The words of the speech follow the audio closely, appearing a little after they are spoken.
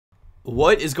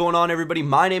What is going on, everybody?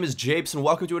 My name is Japes and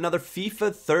welcome to another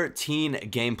FIFA 13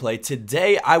 gameplay.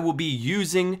 Today I will be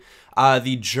using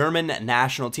the German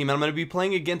national team, and I'm going to be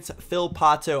playing against Phil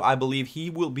Pato. I believe he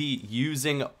will be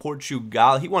using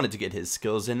Portugal. He wanted to get his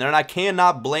skills in there, and I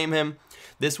cannot blame him.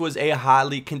 This was a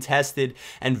highly contested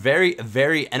and very,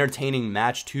 very entertaining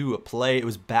match to play. It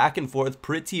was back and forth,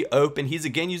 pretty open. He's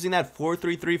again using that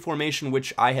 4-3-3 formation,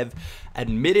 which I have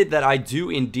admitted that I do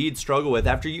indeed struggle with.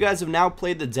 After you guys have now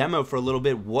played the demo for a little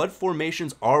bit, what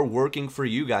formations are working for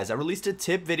you guys? I released a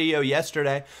tip video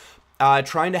yesterday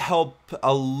trying to help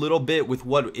a little bit with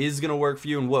what is going to work for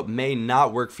you and what may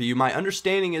not work for you. My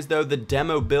understanding is, though, the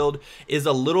demo build is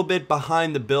a little bit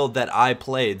behind the build that I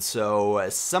played, so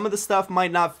some of the stuff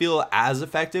might not feel as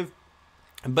effective,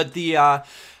 but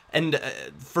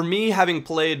for me, having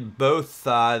played both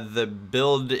the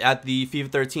build at the FIFA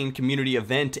 13 community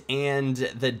event and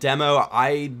the demo,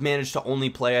 I managed to only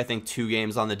play, I think, 2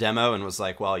 games on the demo and was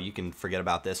like, well, you can forget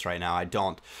about this right now.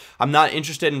 I'm not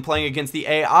interested in playing against the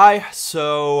AI,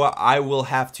 so I will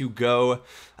have to go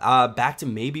back to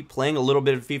maybe playing a little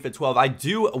bit of FIFA 12. I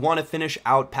do want to finish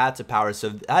out Path to Power, so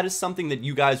that is something that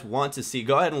you guys want to see.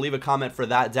 Go ahead and leave a comment for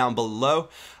that down below,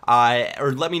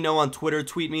 or let me know on Twitter,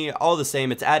 tweet me, all the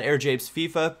same. It's at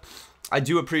AirJapesFIFA. I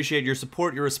do appreciate your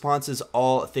support, your responses,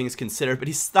 all things considered. But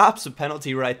he stops a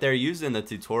penalty right there using the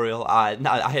tutorial. I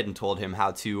hadn't told him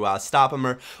how to stop him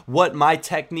or what my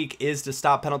technique is to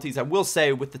stop penalties. I will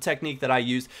say, with the technique that I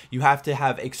use, you have to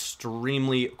have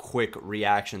extremely quick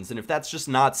reactions. And if that's just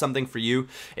not something for you,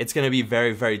 it's going to be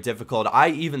very, very difficult. I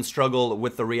even struggle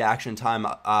with the reaction time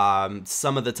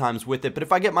some of the times with it. But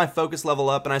if I get my focus level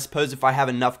up, and I suppose if I have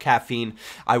enough caffeine,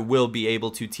 I will be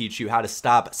able to teach you how to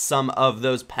stop some of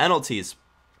those penalties.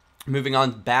 Moving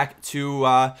on back to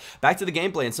the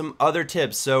gameplay and some other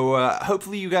tips. So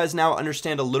hopefully you guys now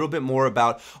understand a little bit more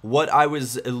about what I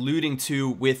was alluding to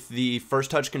with the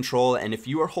first touch control. And if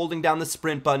you are holding down the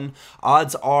sprint button,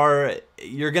 odds are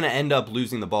you're going to end up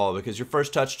losing the ball because your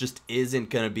first touch just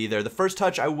isn't going to be there. The first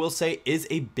touch, I will say, is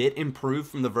a bit improved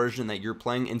from the version that you're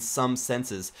playing in some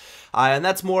senses. And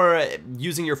that's more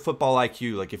using your football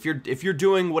IQ. Like if you're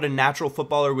doing what a natural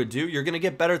footballer would do, you're going to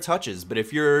get better touches. But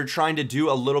if you're trying to do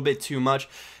a little bit too much,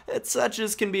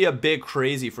 touches can be a bit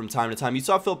crazy from time to time. You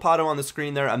saw Phil Pato on the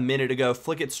screen there a minute ago.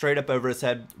 Flick it straight up over his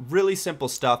head. Really simple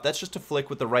stuff. That's just a flick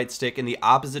with the right stick in the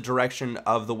opposite direction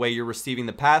of the way you're receiving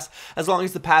the pass. As long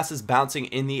as the pass is bouncing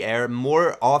in the air,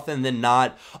 more often than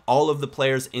not, all of the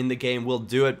players in the game will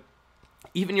do it.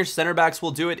 Even your center backs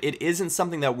will do it. It isn't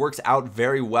something that works out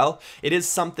very well. It is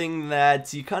something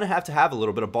that you kind of have to have a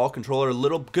little bit of ball control or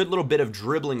a good little bit of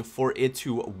dribbling for it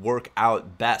to work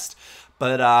out best.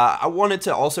 But I wanted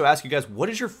to also ask you guys, what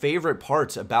is your favorite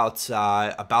part about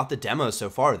the demo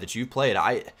so far that you've played?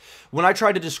 When I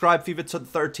tried to describe FIFA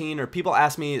 13, or people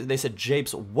asked me, they said,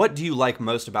 Japes, what do you like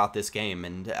most about this game?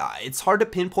 And it's hard to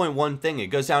pinpoint one thing. It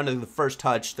goes down to the first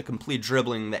touch, the complete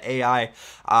dribbling, the AI,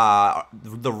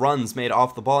 the runs made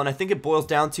off the ball. And I think it boils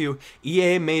down to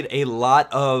EA made a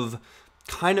lot of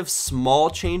kind of small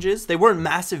changes. They weren't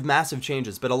massive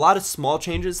changes, but a lot of small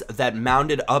changes that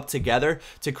mounted up together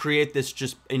to create this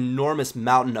just enormous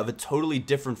mountain of a totally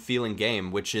different feeling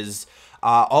game, which is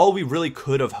all we really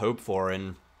could have hoped for.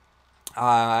 And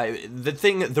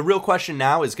the real question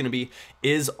now is going to be,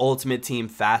 is Ultimate Team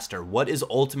faster? What is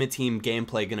Ultimate Team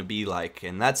gameplay going to be like?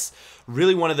 And that's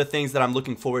really one of the things that I'm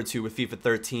looking forward to with FIFA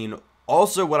 13.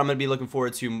 Also, what I'm going to be looking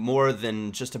forward to more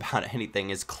than just about anything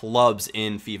is clubs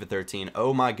in FIFA 13.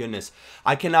 Oh my goodness.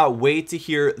 I cannot wait to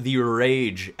hear the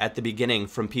rage at the beginning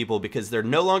from people because they're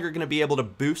no longer going to be able to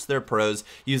boost their pros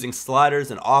using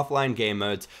sliders and offline game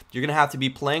modes. You're going to have to be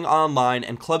playing online,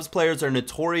 and clubs players are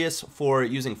notorious for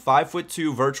using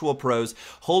 5'2" virtual pros,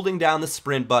 holding down the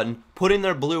sprint button, putting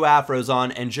their blue afros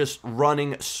on, and just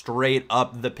running straight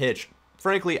up the pitch.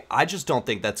 Frankly, I just don't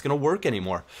think that's going to work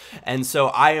anymore. And so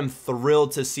I am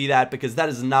thrilled to see that because that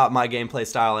is not my gameplay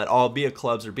style at all, be it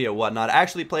clubs or be it whatnot. I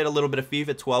actually played a little bit of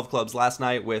FIFA 12 clubs last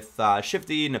night with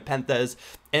Shifty, Nepenthes,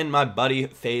 and my buddy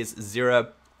Phase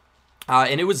Zero.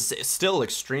 And it was still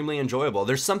extremely enjoyable.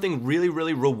 There's something really,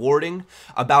 really rewarding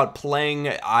about playing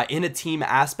in a team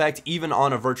aspect, even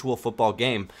on a virtual football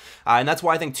game. And that's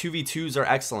why I think 2v2s are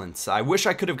excellent. I wish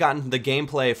I could have gotten the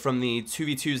gameplay from the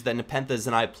 2v2s that Nepenthes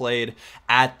and I played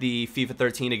at the FIFA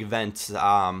 13 event.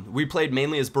 We played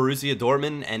mainly as Borussia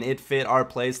Dortmund, and it fit our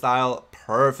play style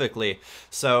perfectly.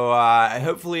 So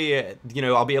hopefully, you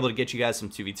know, I'll be able to get you guys some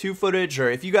 2v2 footage, or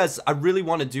if you guys, I really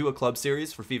want to do a club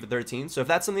series for FIFA 13. So if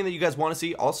that's something that you guys want to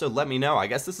see, also let me know. I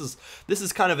guess this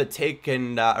is kind of a take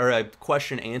and or a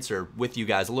question answer with you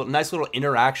guys, a nice little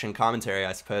interaction commentary,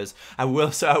 I suppose. I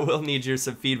will need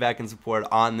some feedback and support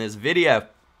on this video.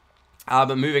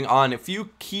 But moving on, a few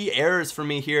key errors for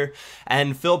me here,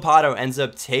 and Phil Pato ends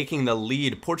up taking the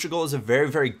lead. Portugal is a very,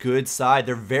 very good side.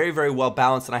 They're very, very well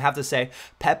balanced, and I have to say,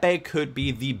 Pepe could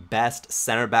be the best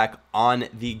center back on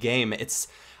the game.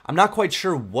 I'm not quite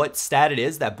sure what stat it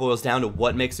is that boils down to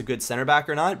what makes a good center back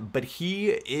or not, but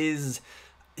he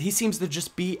seems to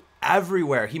just be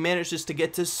everywhere. He manages to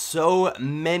get to so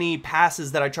many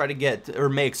passes that I try to get or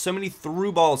make, so many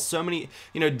through balls, so many,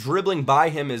 dribbling by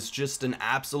him is just an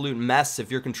absolute mess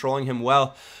if you're controlling him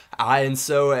well. And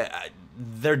so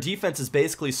their defense is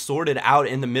basically sorted out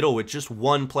in the middle with just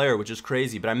one player, which is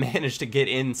crazy, but I managed to get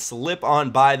in, slip on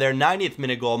by their 90th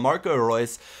minute goal, Marco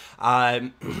Reus,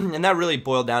 and that really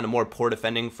boiled down to more poor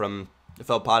defending from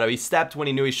Phil Pato. He stepped when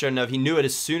he knew he shouldn't have. He knew it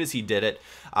as soon as he did it.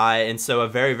 And so a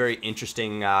very, very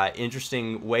interesting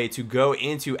way to go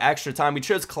into extra time. We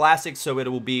chose classic, so it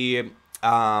will be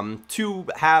 2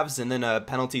 halves and then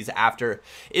penalties after,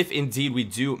 if indeed we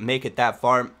do make it that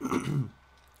far.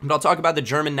 But I'll talk about the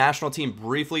German national team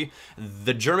briefly.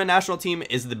 The German national team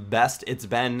is the best it's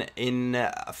been in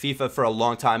FIFA for a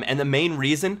long time. And the main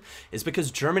reason is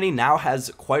because Germany now has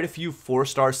quite a few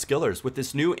 4-star skillers. With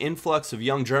this new influx of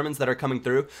young Germans that are coming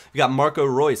through, we got Marco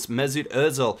Reus, Mesut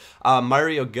Özil,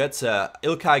 Mario Götze,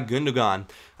 Ilkay Gundogan.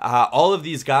 All of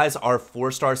these guys are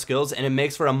 4-star skills, and it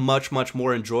makes for a much, much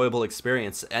more enjoyable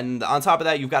experience. And on top of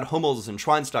that, you've got Hummels and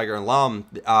Schweinsteiger and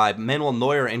Lahm, Manuel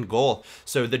Neuer in goal.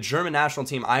 So the German national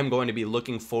team, I'm going to be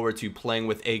looking forward to playing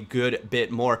with a good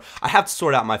bit more. I have to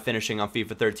sort out my finishing on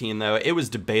FIFA 13, though. It was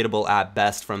debatable at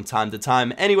best from time to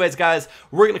time. Anyways, guys,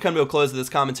 we're going to come to a close of this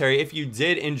commentary. If you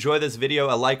did enjoy this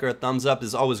video, a like or a thumbs up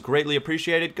is always greatly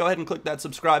appreciated. Go ahead and click that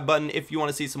subscribe button if you want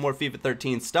to see some more FIFA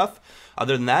 13 stuff.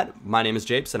 Other than that, my name is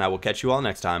Japes, and I will catch you all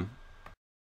next time.